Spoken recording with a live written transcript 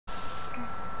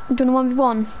Do you want a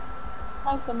 1v1?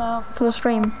 Nice amount. For the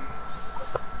stream.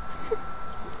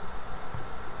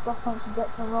 Last time from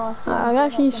Declan Rice. I can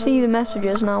actually see the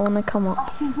messages now when they come up. I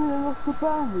think they lost to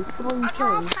Burnley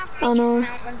 3-2. I know.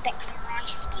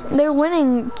 They were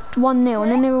winning 1-0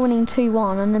 and then they were winning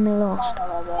 2-1 and then they lost.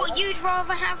 What you'd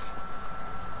rather have?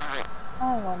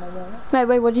 Hang on a minute.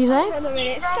 Wait, what did you say? You'd rather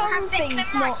have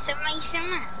Declan Rice than Mason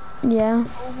Mount? Yeah.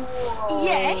 Whoa.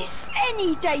 Yes,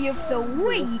 any day of the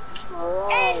week.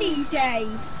 Any day.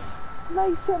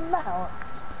 Mason Mount.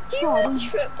 Do you watch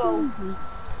football?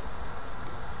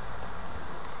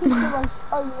 He's the most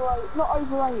overrated, not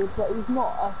overrated, but he's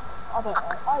not a, I don't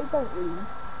know, I don't really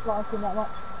like him that much.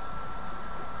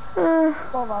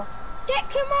 Bother.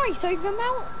 Declan Rice over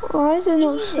Mount. Why does it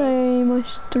not say my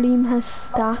stream has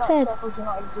started? Sheffield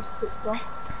United just switched off.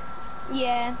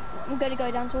 Yeah, I'm gonna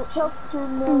go down to watch. Chelsea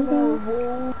 0-0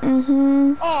 Wolves.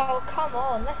 Oh, come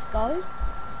on, let's go.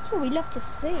 That's what we love to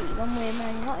see when we're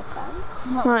Man United fans.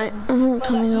 Right, I think Well, Tommy's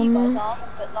like, on you guys there. are,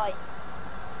 but like...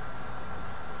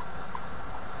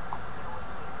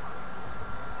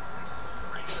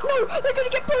 No, they're gonna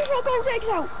get both our gold eggs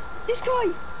out. This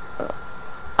guy.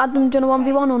 Adam, do you want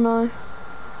a 1v1 or no?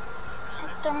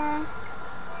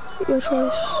 Your choice.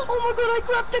 Oh my god, I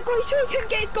grabbed the guy so he couldn't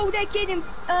get his gold egg in and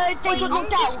they got I'm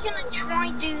knocked out. just gonna try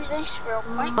do this real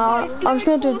quick. I was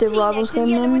going to do the rivals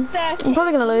game then. I'm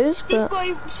probably going to lose, This but...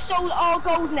 guy stole our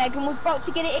golden egg and was about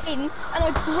to get it in, and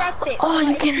I grabbed it. Oh, you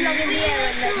like, can- it flung in the air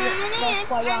and then lost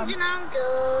by one.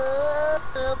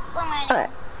 Alright.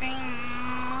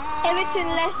 Everton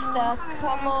Leicester,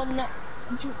 come on.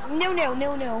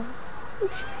 0-0.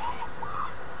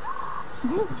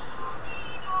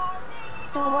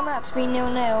 I want that to be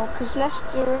 0-0 because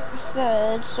Leicester are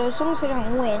third, so as long as they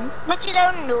don't win. But you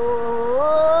don't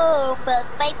know, but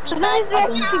baby, As long as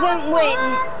Leicester don't win,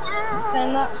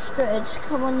 then that's good.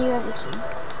 Come on, you Everton.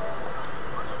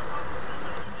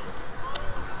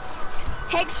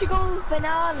 Hexagon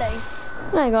finale.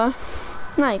 There you go.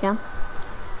 Now you can.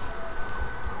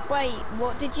 Wait,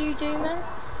 what did you do, man?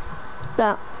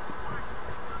 That.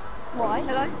 Why?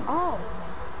 Hello? Oh.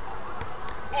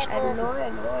 Hello.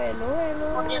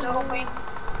 What is popping?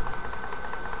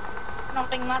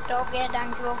 Nothing, my dog, yeah,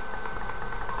 thank you.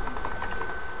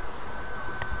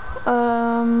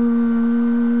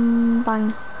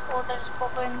 Bang. What is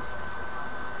popping?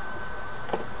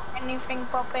 Anything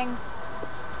popping?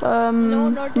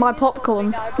 My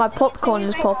popcorn. My popcorn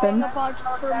is popping. Apart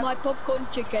from my popcorn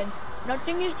chicken.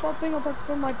 Nothing is popping apart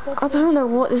from my popcorn. I don't know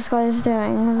what this guy is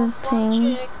doing with his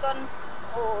team. Chicken.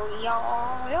 Oh yeah,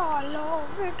 I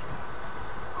love it.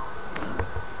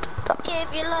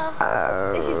 Give you love.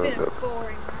 This has been a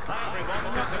boring.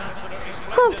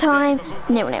 Half time.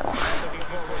 0-0.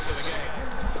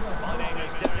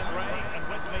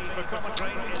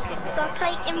 So I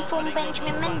play inform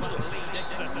Benjamin Mendes.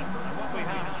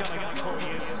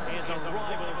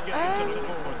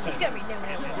 It's gonna be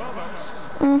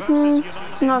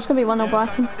 0-0. No, it's gonna be 1-0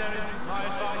 Brighton.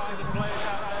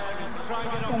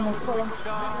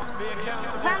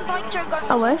 Van Dijk got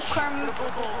I wish.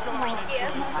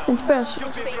 To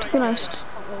be honest,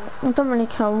 I don't really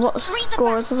care what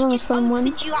score is as long as someone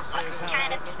wins. You up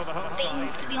kind of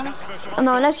things, to be honest.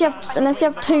 No, unless you have 2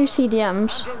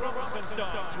 CDMs.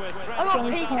 I got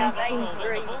PK.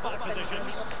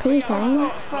 PK.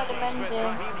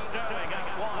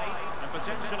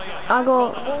 I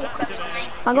got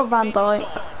Van Dijk.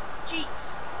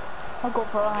 I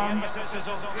got Brian.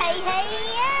 Hey,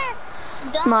 yeah.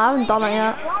 No, I haven't done it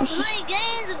yet.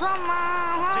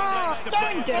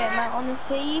 Don't do it, mate,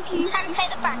 honestly. If you can take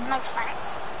the back, no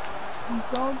thanks.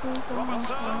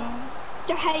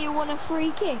 De Gea won a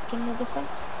free kick in the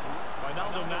defence.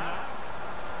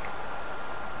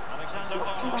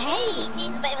 Jeez,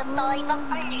 he's a bit of a diver. I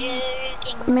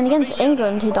mean, against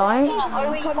England, he died. I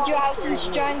will come to your house and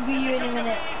strangle you in a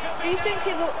minute. Who's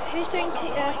doing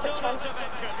foot chunks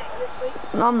this week?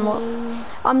 I'm not.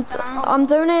 I'm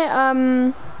doing it.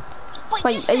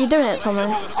 Wait, are you doing it, Tommy?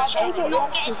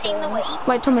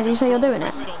 Wait, Tommy, did you say you're doing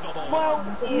it? Well,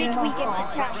 midweek if you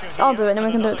can. I'll do it, then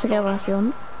we can do it together if you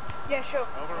want. Yeah, sure.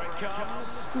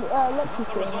 Lexi's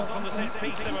doing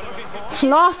it.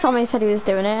 Last time he said he was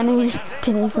doing it, and he just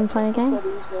didn't even play a game. I don't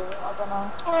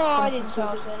know. Oh, I didn't say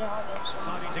I was doing it.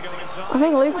 I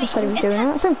think Lucas said he was doing it.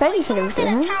 I think Benny said he was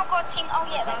doing it.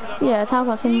 Yeah, Tal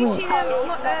got team Did you weak. see the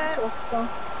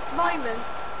moment?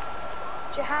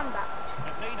 Jahan back.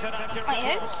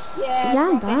 Yeah,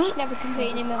 Jan rubbish. back? Never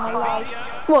competed him in my life.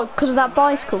 What, because of that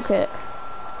bicycle kick?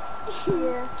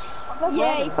 Yeah.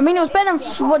 Yeah. I mean, it was better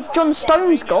than what John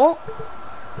Stones got.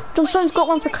 John Stone's got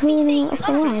one for cleaning off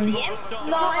the line.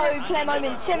 No, Clem, I'm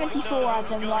in 74,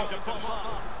 Adam, like...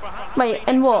 Wait,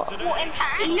 in what? What,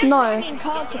 impact? No. In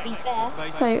card, to be fair.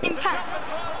 Wait.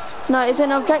 Impact. No, is it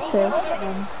an objective?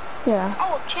 Yeah.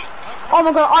 Oh, object. Oh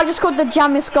my god, I just got the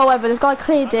jammiest goal ever. This guy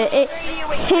cleared it. It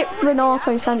hit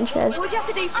Renato Sanchez. What do you have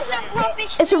to do for That's that? a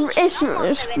rubbish It's nation.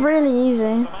 it's really easy.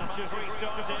 I'm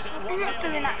not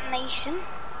doing that nation.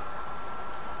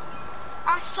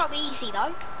 That's so easy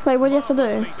though. Wait, what do you have to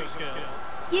do?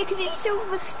 Yeah, because it's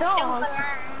Silver Stars. Silver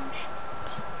Lounge.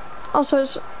 Oh, so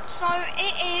it's... So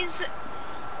it is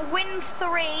win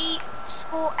 3,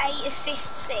 score 8, assist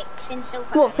 6 in Silver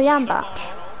What, for Lounge. Jan back?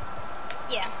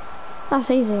 Yeah. That's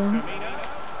easy. Oh,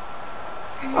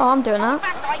 I'm doing that.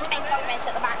 Van Dijk and Gomez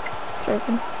at the back.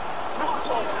 Joking. That's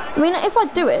solid. I mean, if I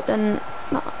do it, then...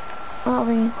 That'll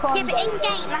be... Yeah, but in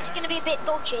game that's going to be a bit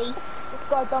dodgy. This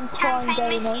guy done prime Kante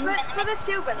gaming. missing For centre. the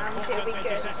Silver Lounge, it'll be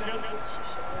good.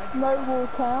 No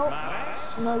walkout.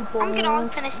 No ball. I'm going to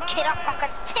open this kid up like a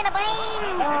tin of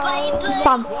beans, baby.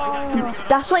 Bam.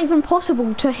 That's not even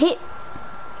possible to hit.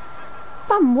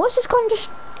 Bam, what's this guy just...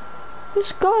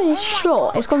 This guy's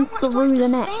shot. It's gone through the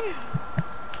net.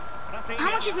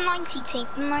 How much is 90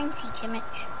 Kimmich?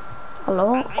 A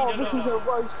lot. Oh, this is a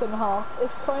roast and a half.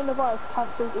 If coronavirus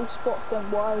cancelled all spots, then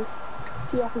why?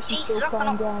 TF is Jesus, still I've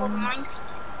got playing all games. 90 Kimmich.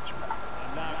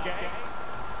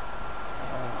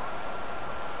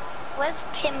 Where's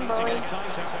Kimberly?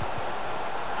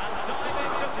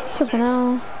 Super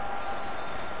now.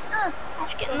 I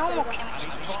should get normal Kimmich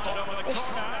to just get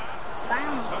this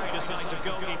Bamba.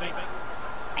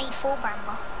 84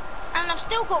 Bamba. And I've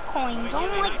still got coins, oh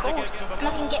my god. And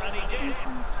I can get...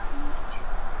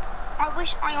 I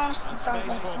wish I honestly don't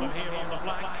get coins.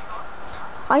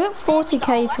 I get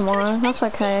 40k tomorrow. That's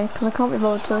okay, because I can't be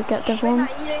bothered to get this one.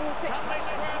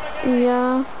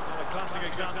 Yeah.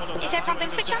 Is everyone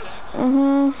doing quick jumps?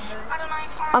 Mhm. I don't know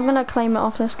if I'm gonna claim it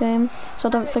off this game, so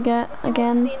I don't forget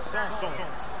again.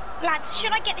 Lads,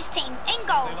 should I get this team? In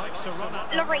goal,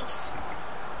 Lloris.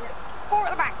 4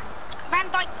 at the back. Van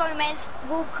Dijk, Gomez,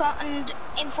 Walker and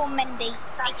Inform Mendy,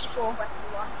 84.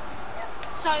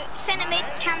 So, centre mid,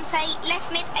 Kante,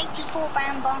 left mid, 84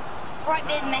 Bamba, right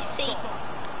mid, Messi,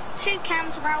 2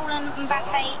 cams, Raul and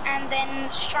Mbappe, and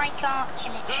then striker,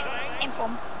 Kimmich.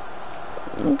 Inform.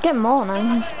 Get more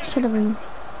now. Should have been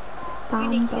You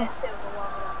need to Bamba. get Silver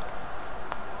one.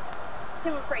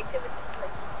 Silver 3, Silver 6,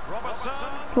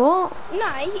 What?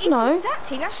 No, No. that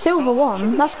team, that's Silver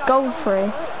 1. That's gold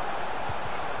 3.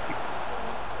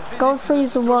 Gold 3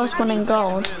 is the worst one in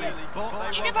gold. Should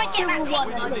I get that team?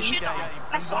 Should I?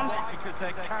 That's what I'm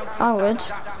saying. I would,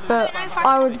 but I don't know if I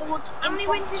can would. afford How many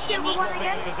wins is Silver one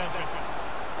again?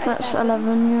 That's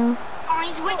 11. Yeah.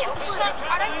 Guys, which so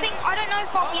I don't know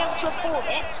if I'll be able to afford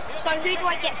it. So who do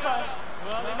I get first?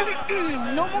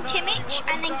 Normal Kimmich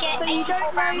and then get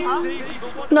 84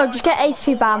 Bamba No, just get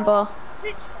 82 Bamba.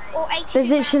 or 82 There's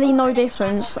literally Bamba? no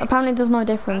difference. Apparently, there's no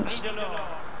difference.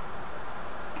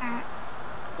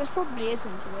 There probably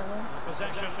isn't, to be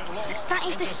honest. That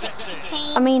is the sexy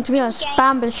team. I mean, to be honest,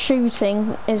 Bamba's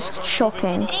shooting is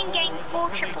shocking. In game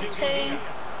 4-2-2.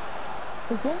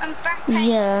 Mbappe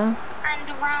Yeah. and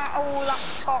Raul up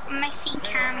top. Messi,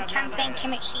 Cam, Kante and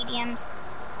Kimmich CDMs.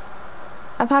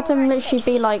 I've had him literally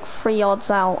be like 3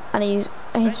 odds out, and his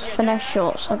finesse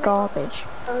shots are garbage.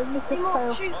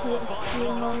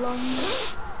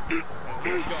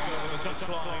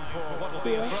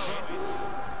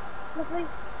 Lovely.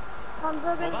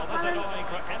 Hamburger,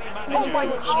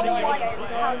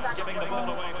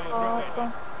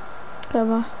 Go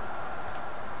by.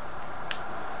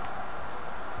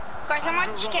 Guys, I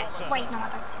might just get. Wait, no, I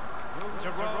don't.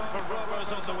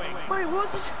 Wait,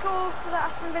 what's the score for that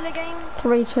Aston Villa game?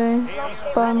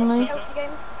 3-2. Burnley. Chelsea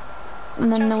game?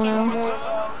 And then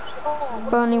 0-0.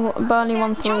 Burnley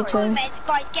won 3-2. Gomez,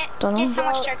 guys, Dunno. guess how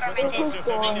much Joe Gomez is. It's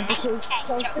 8k.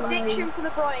 Prediction for the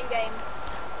Brighton game.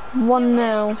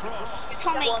 1-0.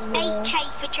 Tommy, 8k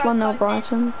for Joe 1-0 Gomez.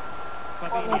 Brighton. No.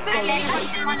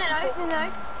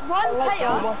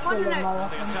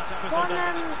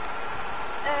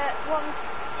 One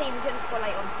team is going to score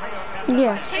late on.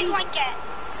 Yeah. So who do I get?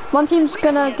 One team's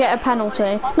gonna get a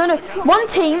penalty. No. One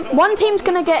team's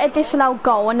gonna get a disallowed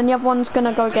goal, and then the other one's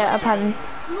gonna go get a pen.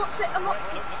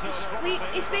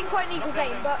 It's been quite an equal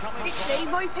game, but literally,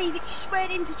 Mope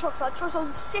squared into Trossard.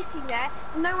 Trossard's sitting there,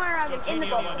 nowhere around him, in the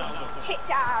box, and just hits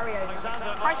it at Ario.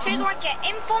 Right, so who do I get?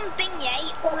 Inform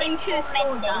Digne or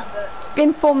Inform Mendy?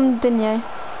 Inform Digne.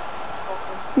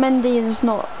 Mendy is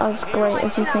not as great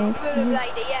as you think.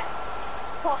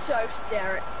 Pass it over to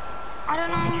Derek. I don't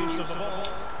know.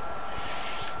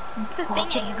 Because Digne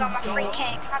can go on my free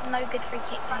kicks. I have no good free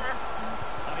kick dinners, to be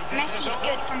honest. Messi's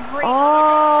good from really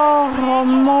Oh,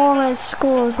 Morris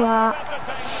scores that.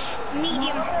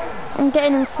 medium. I'm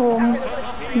getting informed.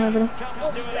 Nobody.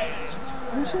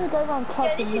 I'm just gonna go around Yeah,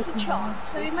 clubs this and is a looking chance.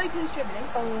 So Imoku's dribbling.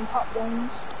 playing cup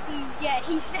games. Yeah,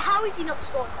 how is he not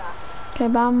scored that? Okay,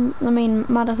 Bam. I mean,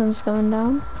 Madison's going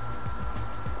down.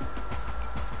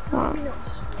 How Wow. is he not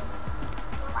scored?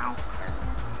 Wow.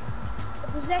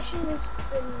 The possession has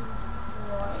been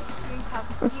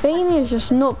Rafinha's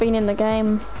just not been in the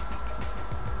game.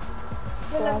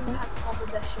 Still haven't had more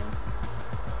possession.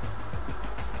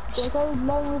 So I go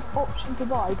loan with option to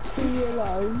buy, 2-year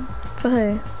loan. For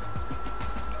who?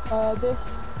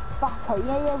 This Bacco, you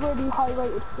know the really high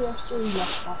rated PSG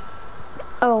left back.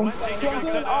 Oh. So I'm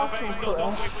doing Arsenal for it.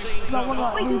 Because I want to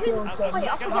like rebuild them. Wait,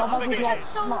 I forgot. I was like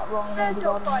Matt Wrong and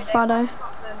everybody. Friday.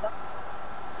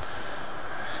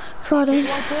 Friday. Do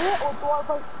I do it or do I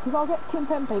wait? Because I'll get Kim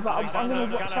Pembe, but I'm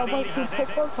going to shall I wait till pick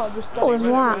up or I'll just go? What was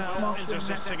that?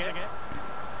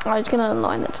 Oh, he's going to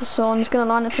line it to Son. He's going to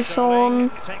line it to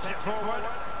Son.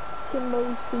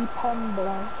 Timothy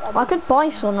Pembe. I could buy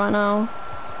Son right now,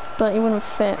 but he wouldn't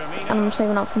fit. And I'm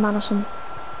saving up for Madison.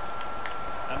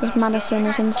 Because Madison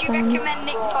is Do you insane. recommend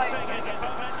Nick Pope?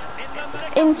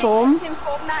 Inform.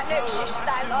 That looks just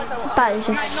that. I don't know. That is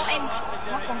No, just... not in.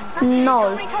 How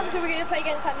No. many times are we going to play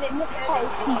against that Nick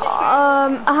Pope?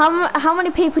 How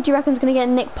many people do you reckon is going to get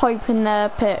Nick Pope in their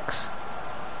picks?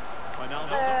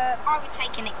 I would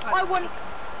take a Nick Pope. I want.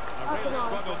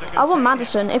 I want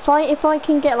Madison. If I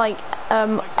can get like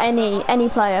any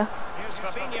player,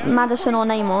 Madison or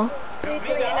Neymar.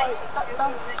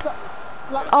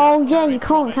 Oh yeah, you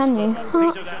can't, can you?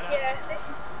 Yeah,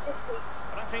 this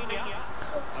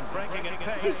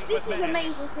week's. This is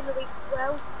amazing to the week as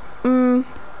well.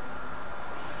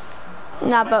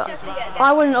 Nah, but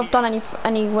I wouldn't have done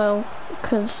any will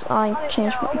because I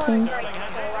changed my team.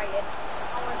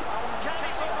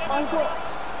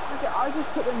 I just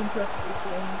put them into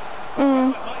SPCs.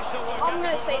 I'm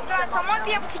going to say Lads, I might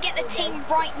be able to get the team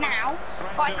right now,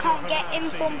 but I can't get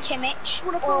Inform Kimmich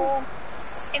or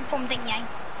Inform Digne.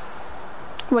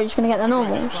 What, you're just gonna get the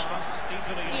normals?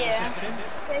 Yeah.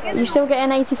 You still get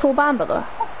an 84 Bamba though?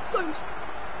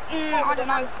 I don't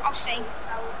know. I'll see.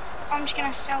 I'm just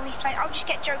gonna sell these players. I'll just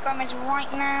get Joe Gomez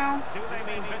right now.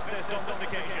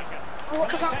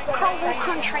 Because I will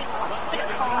concentrate on a bit of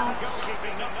cards.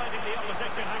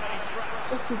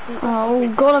 Oh,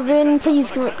 Golovin,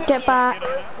 please get back.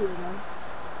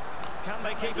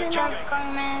 Joe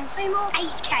Gomez.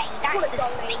 8k, that's a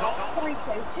steal.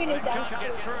 3-2, 2-0 down.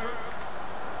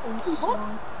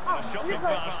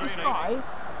 This guy,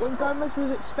 when Gomez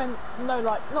was expensive, no,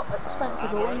 like, not expensive,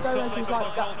 but when Gomez was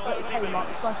like that 30k mark,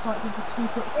 slash like people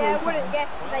 2.3. Yeah, I wouldn't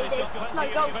guess they did. It's no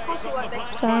goal, of course it won't be.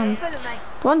 Damn. Fulham, mate.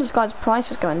 No wonder this guy's price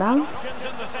is going down.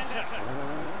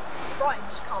 Brighton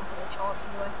just can't put their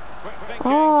chances away.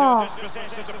 Oh.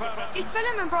 If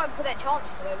Fulham and Brighton put their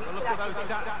chances away, we could actually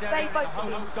they both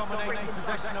would be pretty good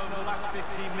stuff.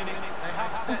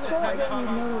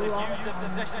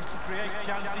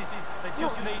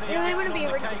 Yeah, they wouldn't be a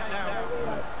really good team.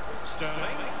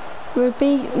 We would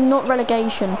be not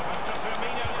relegation.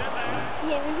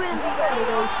 Yeah, we wouldn't be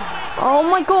relegation. Oh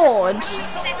my god.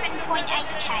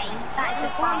 7.8k, that's a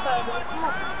fun.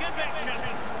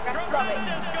 Love it.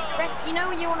 Ref, you know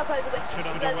when you want to play the whistle, you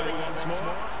play the whistle.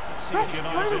 Ref,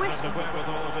 blow the whistle.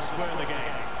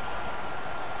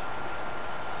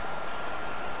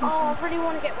 Oh, I really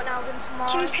want to get one out of him tomorrow.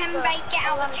 Kim Pembe, get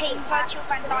out the team. Virgil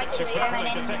van Dijk is coming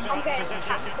in. I'm getting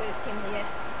Tactical as team of the year.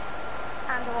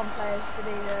 And I want players to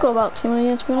be the... Forgot about team of the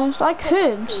year, to be honest. I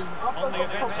could.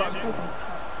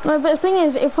 No, but the thing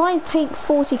is, if I take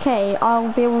 40k,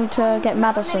 I'll be able to get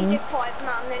Madison. I nearly did 5, no,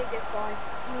 I nearly did 5.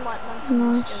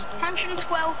 Nice.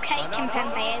 112k Kim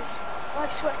Pembe is. I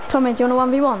swear to Tommy, do you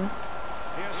want a 1v1?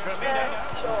 sure.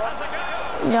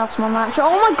 Yeah, that's my match. Oh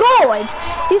my god!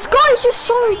 This guy's just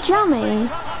so jammy.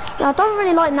 I don't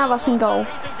really like Navas in goal.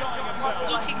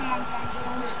 You took him on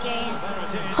post,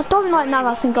 yeah. I don't like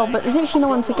Navas in goal, but there's literally no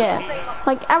one to get.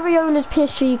 Like, Areola's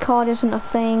PSG card isn't a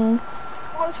thing.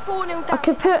 I was 4-0 down. I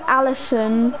could put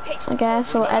Allison, I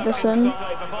guess, or Edison.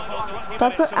 Did I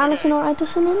put Allison or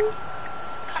Edison in?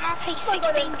 Can I take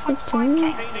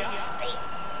 16.5k? That's a steal.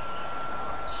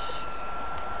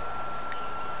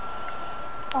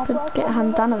 Could get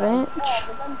Handanovic.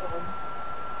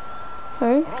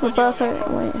 Who? Roberto,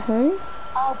 wait, who?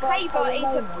 Claver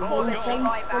is a quality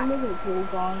right back. Who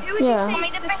would Yeah. you say I mean,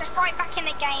 is the best right back in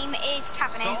the game is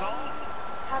Tavernier.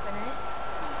 Tavernier?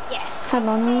 Yes.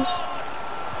 Headliners.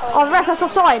 Oh, ref, that's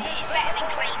offside. He's better than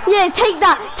Claver. Yeah, take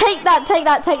that, take that, take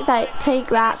that, take that, take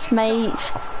that,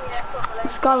 mate.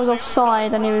 This guy was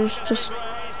offside and he was just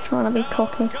trying to be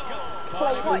cocky.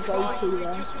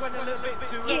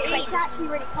 Yeah, he's actually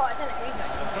really tight, isn't he?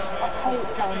 I hate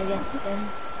playing against him.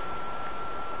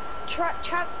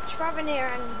 Travenier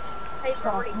and Taylor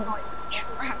are really tight.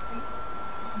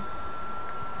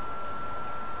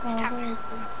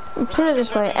 Put it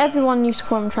this way, everyone used to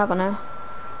call him Travener.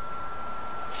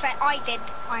 So I did.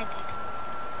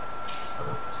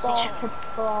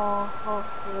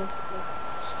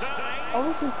 Oh,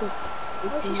 this is the...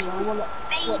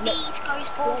 Davies goes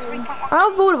for 3.1.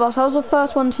 Out of all of us, I was the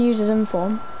first one to use his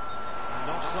inform.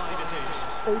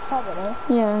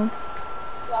 Yeah.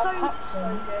 Stones is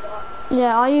so good.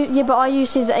 Yeah, but I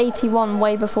used his 81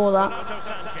 way before that.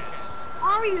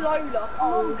 Ari Lola,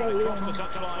 come on, baby.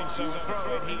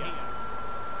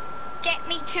 Get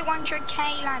me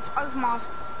 200k, lads. Overmars,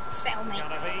 sell me.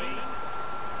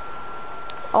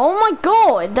 Oh my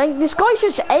god, this guy's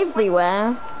just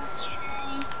everywhere.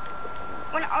 Okay.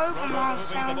 When Overmars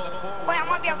sells... Wait, I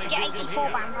might be able to get 84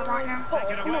 Bamba right now.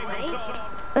 Come on, mate.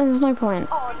 There's no point.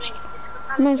 Oh, mate.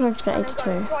 May as well just get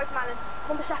 82.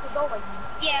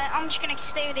 Yeah, I'm just going to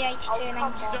stay with the 82 and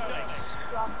then...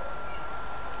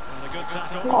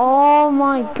 Oh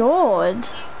my god.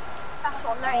 That's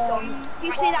on, that is on.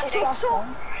 You see that shot?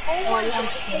 Oh my god.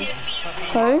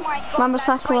 Who?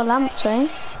 Mambasaka or Lamptey?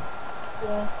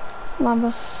 Yeah.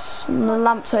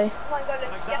 Lamptey.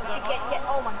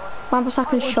 Oh my god.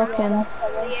 Mambasaka's shocking.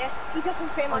 Yeah, he doesn't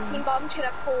fit my team, but I'm just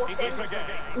gonna force him.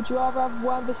 Would you rather have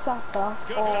Wan-Bissaka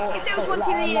or... If there was one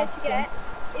team I needed to get,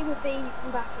 it would be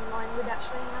back in line with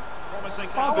actually,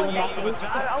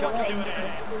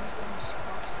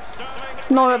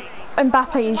 No,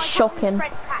 Mbappe is shocking.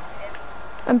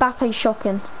 Mbappe is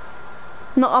shocking.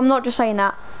 No, I'm not just saying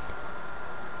that.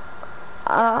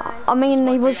 I mean,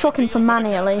 he was shocking for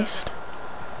Manny at least.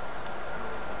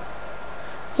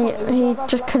 He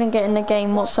just couldn't get in the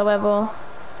game whatsoever.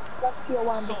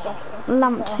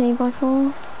 Lamptey by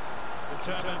 4.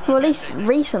 Well, at least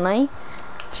recently,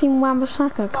 I've seen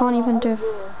Wan-Bissaka. Can't even do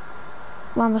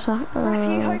Wan-Bissaka.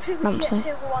 Lamptey.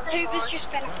 Hoover's just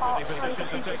fell apart, so I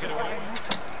think it's I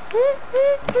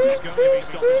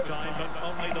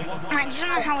don't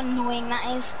know how annoying that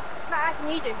is. Matt, how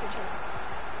can you do good choice?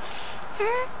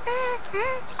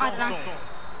 I don't know.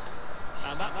 I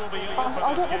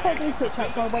don't know if I do quick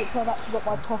checks, so I'll wait till I've actually got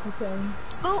my proper thing.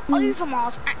 Will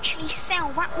Overmars actually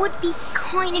sell? That would be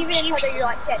kind of Even if I juicy. do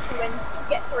like get 2 wins, you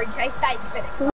get 3k, that is a bit.